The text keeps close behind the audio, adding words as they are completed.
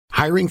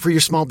Hiring for your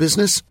small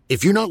business?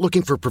 If you're not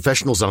looking for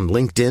professionals on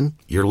LinkedIn,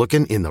 you're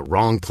looking in the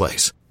wrong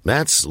place.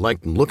 That's like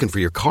looking for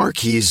your car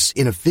keys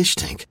in a fish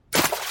tank.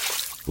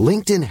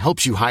 LinkedIn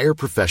helps you hire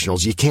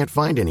professionals you can't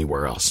find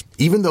anywhere else,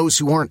 even those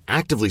who aren't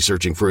actively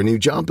searching for a new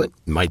job but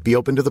might be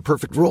open to the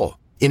perfect role.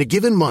 In a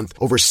given month,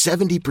 over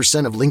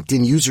 70% of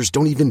LinkedIn users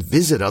don't even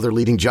visit other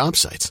leading job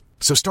sites.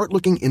 So start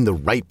looking in the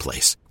right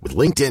place. With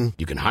LinkedIn,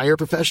 you can hire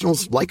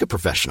professionals like a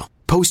professional.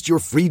 Post your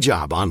free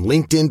job on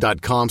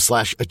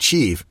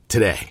linkedin.com/achieve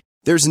today.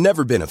 There's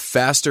never been a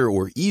faster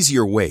or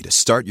easier way to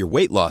start your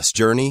weight loss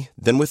journey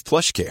than with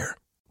PlushCare.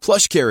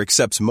 PlushCare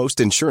accepts most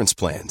insurance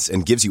plans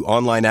and gives you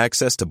online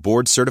access to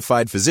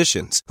board-certified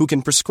physicians who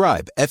can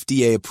prescribe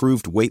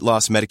FDA-approved weight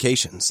loss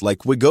medications like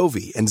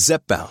Wegovy and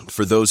Zepbound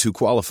for those who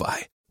qualify.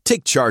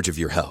 Take charge of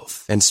your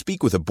health and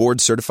speak with a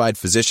board-certified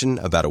physician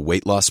about a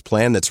weight loss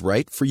plan that's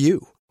right for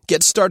you.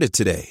 Get started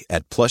today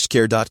at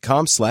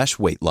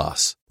plushcare.com/weight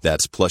loss.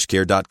 That's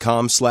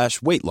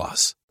plushcare.com/weight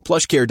loss.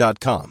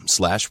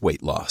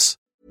 plushcare.com/weight loss.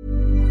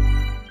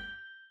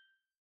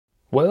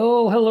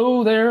 Well,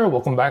 hello there.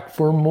 Welcome back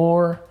for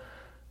more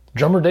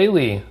Drummer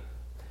Daily.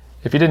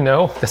 If you didn't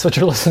know, that's what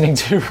you're listening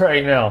to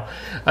right now.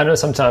 I know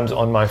sometimes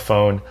on my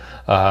phone,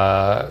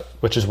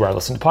 which is where I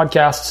listen to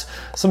podcasts,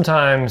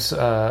 sometimes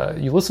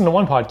you listen to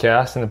one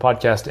podcast and the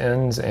podcast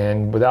ends,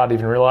 and without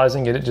even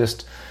realizing it, it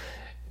just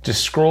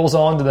scrolls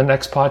on to the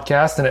next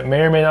podcast, and it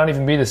may or may not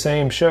even be the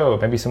same show,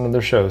 maybe some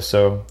other shows.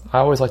 So I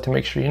always like to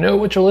make sure you know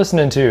what you're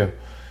listening to.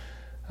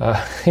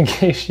 In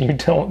case you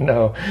don't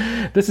know,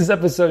 this is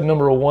episode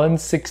number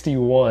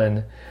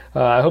 161.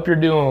 I hope you're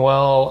doing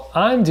well.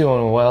 I'm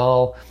doing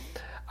well.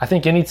 I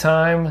think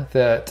anytime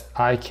that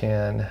I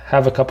can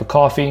have a cup of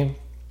coffee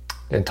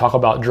and talk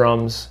about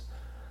drums,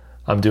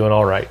 I'm doing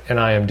all right. And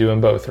I am doing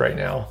both right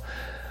now.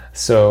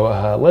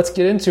 So let's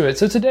get into it.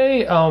 So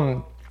today, I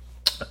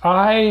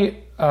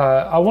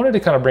wanted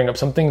to kind of bring up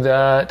something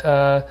that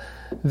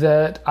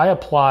I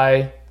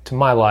apply to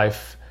my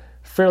life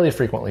fairly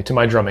frequently, to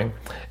my drumming.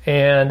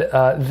 And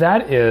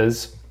that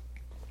is,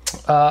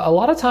 a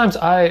lot of times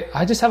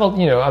I just have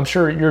I'm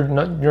sure you're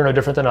no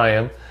different than I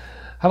am.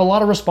 I have a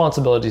lot of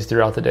responsibilities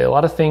throughout the day, a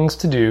lot of things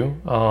to do.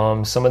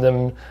 Some of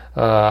them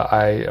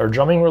are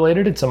drumming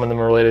related, and some of them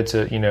are related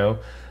to,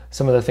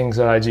 some of the things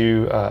that I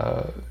do,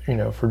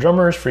 for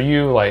drummers, for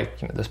you, like,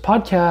 this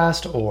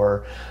podcast,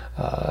 or,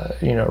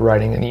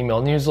 writing an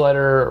email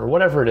newsletter, or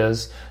whatever it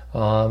is,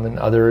 and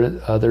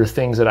other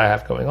things that I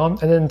have going on.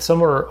 And then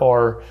some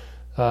are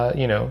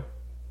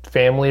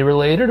family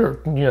related, or,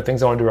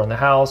 things I want to do around the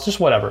house, just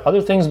whatever,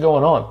 other things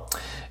going on.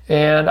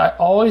 And I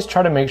always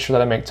try to make sure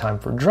that I make time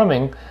for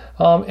drumming.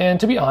 And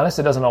to be honest,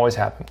 it doesn't always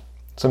happen.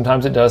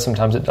 Sometimes it does,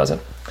 sometimes it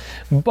doesn't.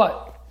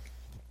 But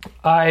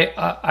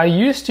I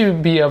used to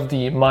be of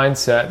the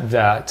mindset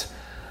that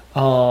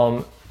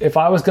if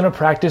I was going to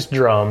practice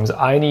drums,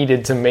 I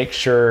needed to make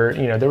sure,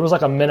 there was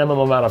like a minimum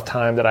amount of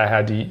time that I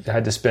had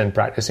to spend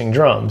practicing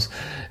drums.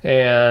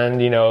 And,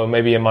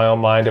 maybe in my own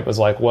mind, it was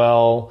like,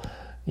 well,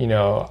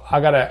 I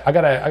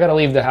gotta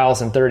leave the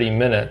house in 30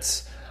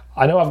 minutes.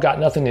 I know I've got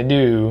nothing to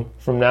do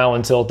from now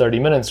until 30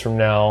 minutes from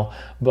now,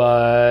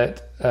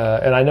 but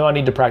and I know I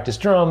need to practice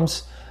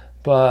drums,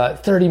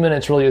 but 30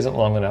 minutes really isn't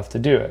long enough to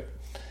do it.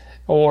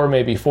 Or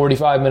maybe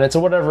 45 minutes,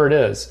 or whatever it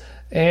is.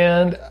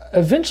 And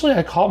eventually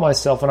I caught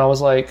myself, and I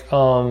was like,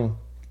 I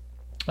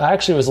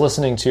was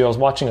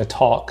watching a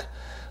talk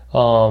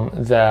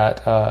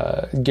that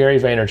Gary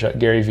Vaynerchuk,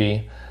 Gary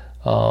V,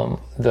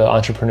 the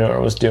entrepreneur,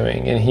 was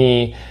doing. And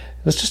he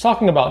was just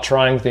talking about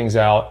trying things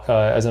out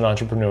as an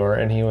entrepreneur.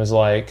 And he was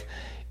like,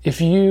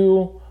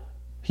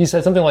 he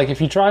said something like, if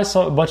you try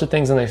a bunch of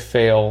things and they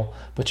fail,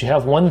 but you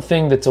have one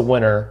thing that's a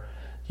winner,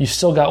 you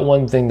still got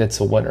one thing that's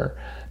a winner.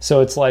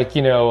 So it's like,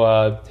 he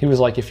was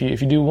like, if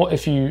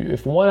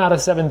 1 out of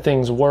 7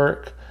 things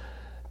work,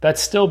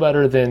 that's still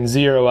better than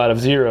 0 out of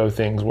 0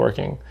 things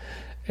working.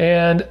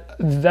 And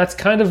that's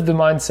kind of the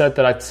mindset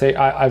that I'd say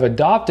I've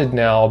adopted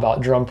now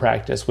about drum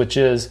practice, which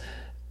is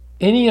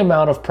any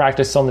amount of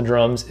practice on the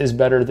drums is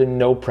better than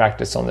no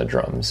practice on the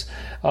drums.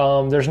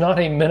 There's not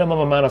a minimum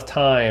amount of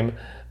time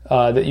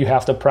that you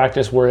have to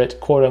practice where it,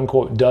 quote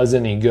unquote, does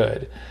any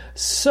good.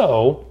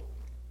 So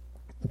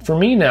for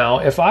me now,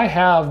 if I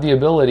have the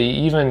ability,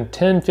 even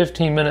 10,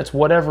 15 minutes,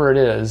 whatever it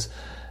is,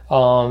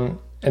 and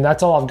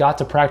that's all I've got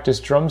to practice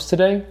drums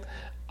today,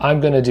 I'm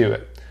going to do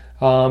it.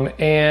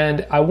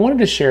 And I wanted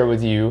to share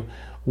with you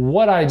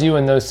what I do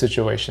in those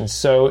situations.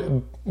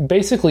 So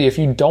basically, if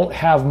you don't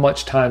have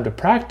much time to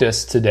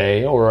practice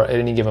today or at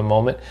any given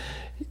moment,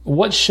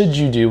 what should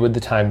you do with the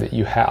time that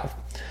you have?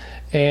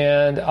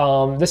 And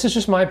this is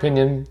just my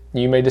opinion.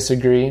 You may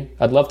disagree.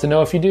 I'd love to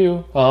know if you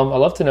do. I'd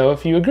love to know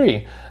if you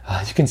agree.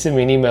 You can send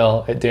me an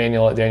email at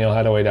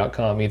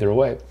daniel@danielhadaway.com either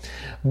way.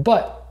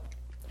 But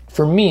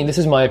for me, this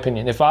is my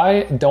opinion. If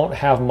I don't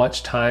have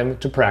much time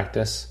to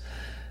practice,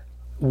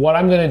 what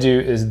I'm going to do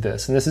is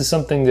this. And this is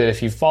something that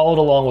if you followed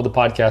along with the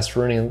podcast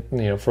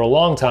for a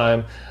long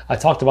time, I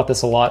talked about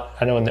this a lot,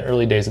 I know, in the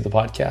early days of the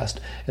podcast.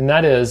 And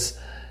that is,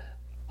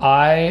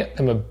 I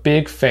am a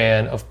big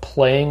fan of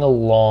playing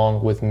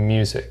along with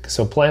music.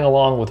 So playing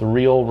along with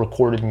real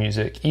recorded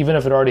music, even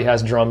if it already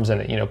has drums in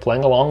it,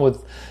 playing along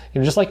with,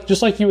 just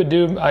like you would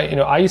do.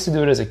 I used to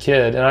do it as a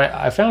kid, and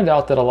I found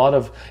out that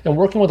and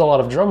working with a lot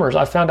of drummers,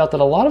 I found out that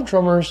a lot of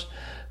drummers,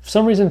 for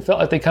some reason, felt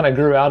like they kind of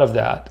grew out of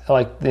that.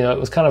 Like, it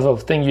was kind of a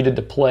thing you did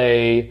to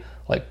play,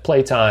 like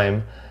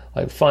playtime,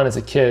 like fun as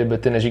a kid,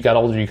 but then as you got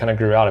older, you kind of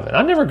grew out of it.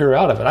 I never grew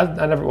out of it.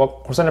 Of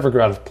course, I never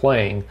grew out of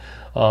playing.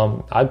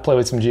 I'd play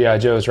with some G.I.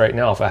 Joes right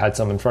now if I had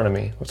some in front of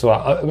me.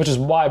 Which is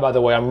why, by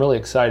the way, I'm really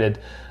excited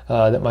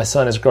that my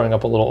son is growing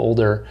up a little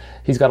older.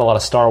 He's got a lot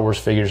of Star Wars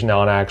figures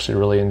now, and I actually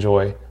really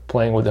enjoy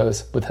playing with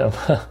those with him.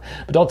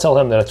 But don't tell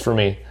him that it's for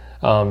me.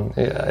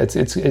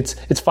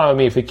 It's fine with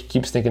me if he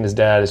keeps thinking his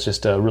dad is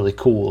just really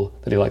cool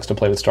that he likes to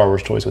play with Star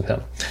Wars toys with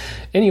him.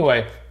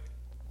 Anyway,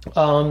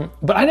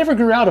 but I never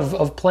grew out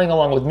of playing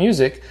along with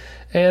music,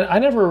 and I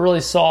never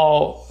really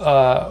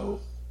saw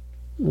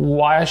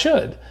why I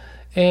should.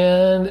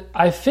 And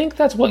I think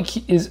that's what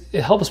it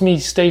helps me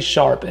stay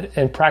sharp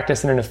and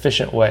practice in an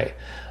efficient way.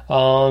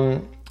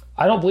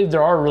 I don't believe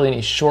there are really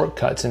any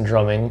shortcuts in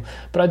drumming,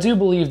 but I do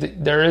believe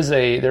that there is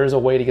a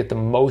way to get the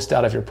most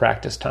out of your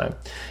practice time.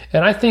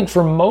 And I think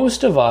for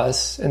most of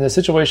us in the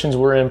situations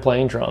we're in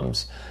playing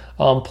drums,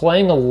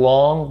 playing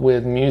along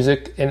with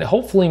music, and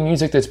hopefully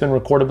music that's been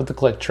recorded with the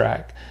click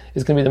track,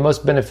 is going to be the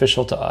most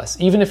beneficial to us.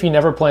 Even if you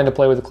never plan to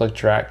play with the click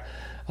track,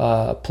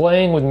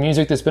 playing with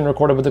music that's been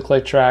recorded with the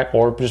click track,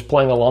 or just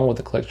playing along with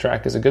the click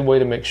track, is a good way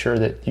to make sure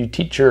that you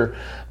teach your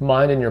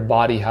mind and your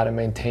body how to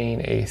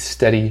maintain a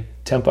steady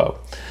tempo.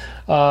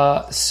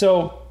 I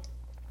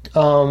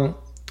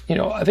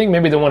think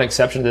maybe the one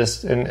exception to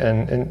this,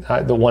 and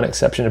the one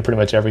exception to pretty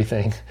much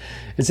everything,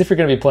 is if you're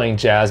going to be playing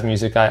jazz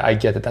music. I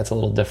get that that's a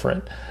little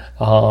different.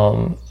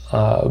 But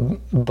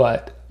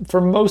for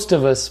most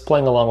of us,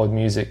 playing along with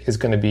music is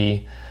going to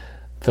be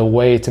the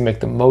way to make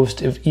the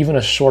most of even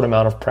a short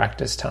amount of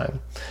practice time.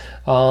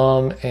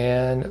 But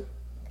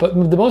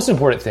the most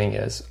important thing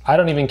is, I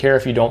don't even care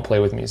if you don't play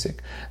with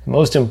music. The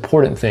most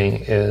important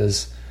thing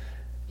is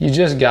you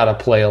just got to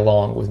play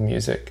along with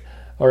music.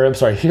 You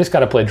just got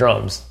to play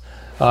drums.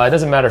 It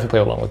doesn't matter if you play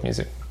along with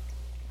music.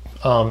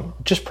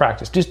 Just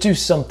practice. Just do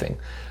something.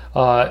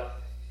 One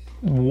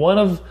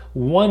out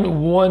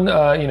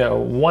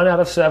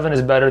of 7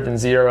 is better than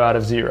 0 out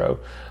of 0.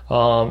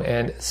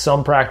 And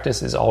some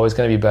practice is always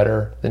going to be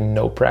better than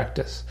no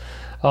practice.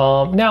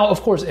 Now,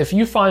 of course, if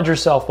you find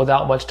yourself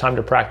without much time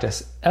to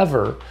practice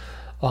ever,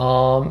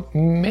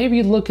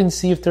 maybe look and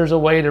see if there's a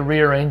way to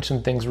rearrange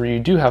some things where you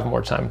do have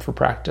more time for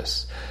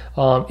practice.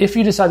 If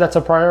you decide that's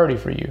a priority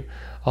for you.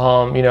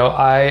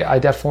 I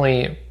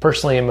definitely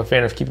personally am a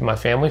fan of keeping my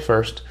family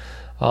first.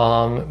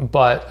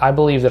 But I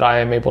believe that I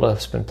am able to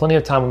spend plenty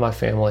of time with my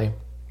family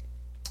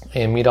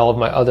and meet all of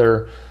my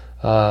other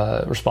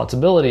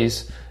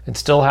responsibilities and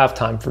still have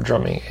time for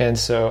drumming. And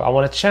so I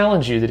want to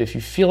challenge you that if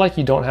you feel like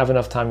you don't have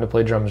enough time to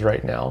play drums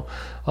right now,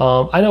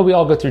 I know we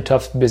all go through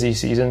tough, busy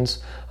seasons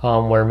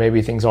where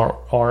maybe things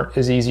aren't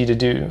as easy to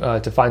do,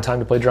 to find time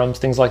to play drums,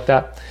 things like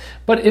that.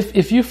 But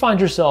if you find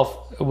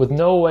yourself with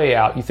no way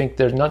out, you think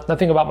there's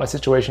nothing about my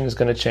situation is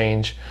going to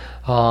change,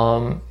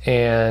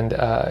 and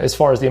as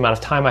far as the amount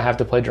of time I have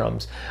to play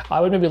drums,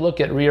 I would maybe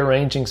look at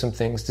rearranging some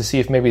things to see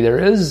if maybe there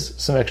is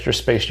some extra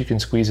space you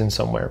can squeeze in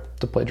somewhere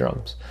to play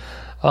drums.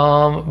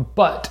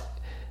 But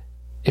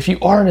if you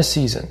are in a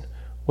season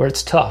where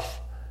it's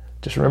tough,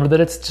 just remember that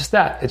it's just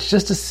that. It's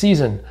just a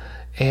season,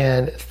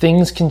 and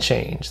things can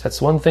change.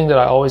 That's one thing that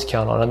I always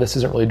count on, and this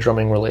isn't really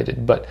drumming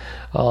related, but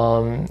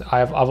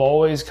I've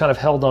always kind of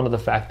held on to the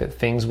fact that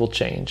things will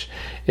change.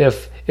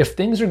 If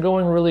things are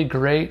going really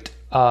great,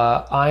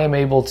 I am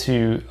able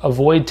to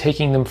avoid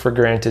taking them for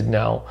granted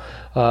now,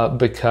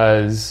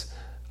 because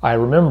I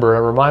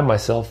remind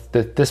myself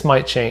that this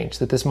might change,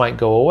 that this might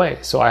go away.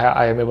 So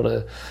I am able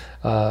to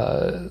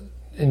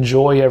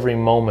enjoy every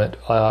moment.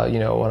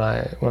 When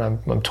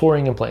I'm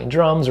touring and playing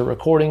drums or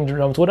recording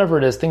drums, whatever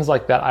it is, things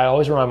like that. I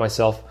always remind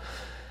myself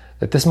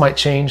that this might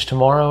change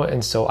tomorrow,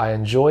 and so I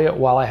enjoy it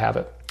while I have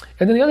it.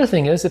 And then the other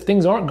thing is, if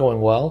things aren't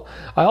going well,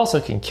 I also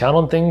can count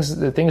on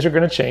that things are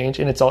going to change,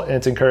 and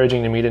it's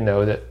encouraging to me to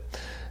know that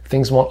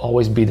things won't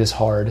always be this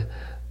hard.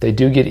 They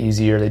do get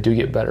easier. They do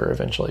get better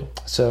eventually.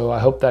 So I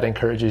hope that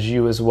encourages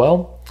you as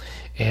well.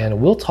 And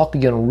we'll talk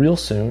again real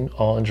soon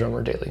on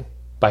Drummer Daily.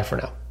 Bye for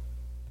now.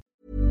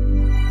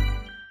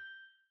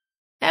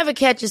 Ever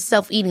catch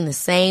yourself eating the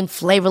same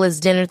flavorless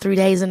dinner 3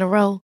 days in a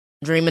row?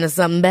 Dreaming of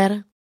something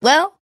better?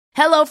 Well,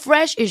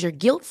 HelloFresh is your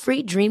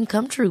guilt-free dream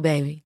come true,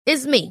 baby.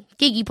 It's me,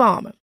 Keke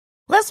Palmer.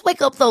 Let's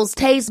wake up those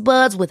taste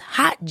buds with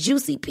hot,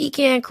 juicy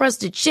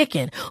pecan-crusted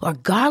chicken or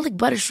garlic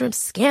butter shrimp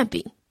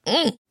scampi.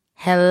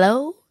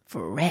 Hello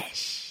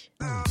Fresh.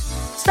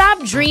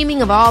 Stop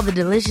dreaming of all the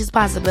delicious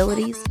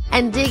possibilities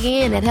and dig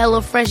in at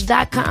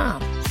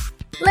HelloFresh.com.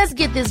 Let's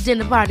get this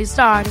dinner party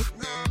started.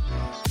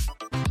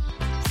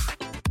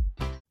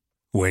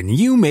 When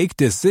you make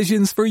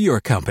decisions for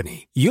your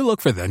company, you look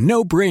for the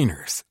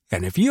no-brainers.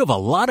 And if you have a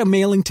lot of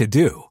mailing to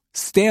do,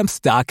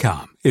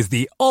 Stamps.com is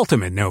the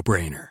ultimate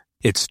no-brainer.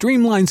 It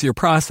streamlines your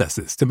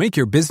processes to make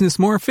your business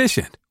more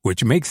efficient,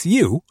 which makes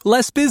you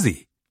less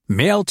busy.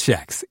 Mail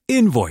checks,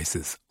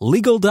 invoices,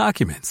 legal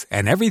documents,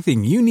 and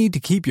everything you need to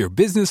keep your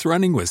business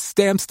running with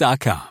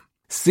Stamps.com.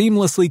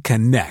 Seamlessly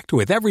connect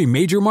with every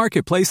major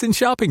marketplace and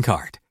shopping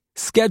cart.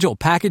 Schedule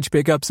package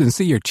pickups and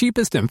see your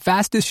cheapest and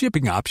fastest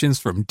shipping options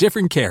from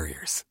different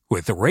carriers,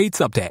 with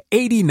rates up to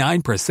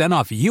 89%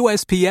 off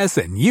USPS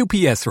and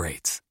UPS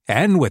rates.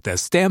 And with the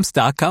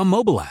Stamps.com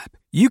mobile app,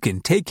 you can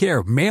take care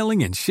of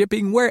mailing and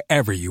shipping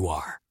wherever you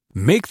are.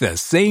 Make the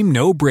same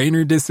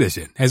no-brainer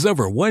decision as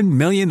over 1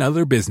 million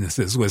other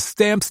businesses with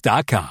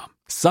Stamps.com.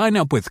 Sign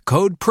up with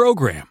code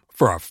PROGRAM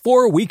for a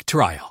 4-week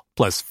trial,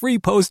 plus free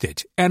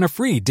postage and a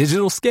free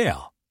digital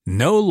scale.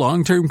 No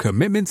long-term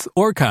commitments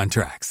or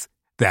contracts.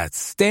 That's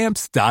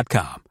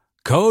Stamps.com.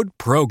 Code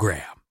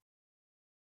PROGRAM.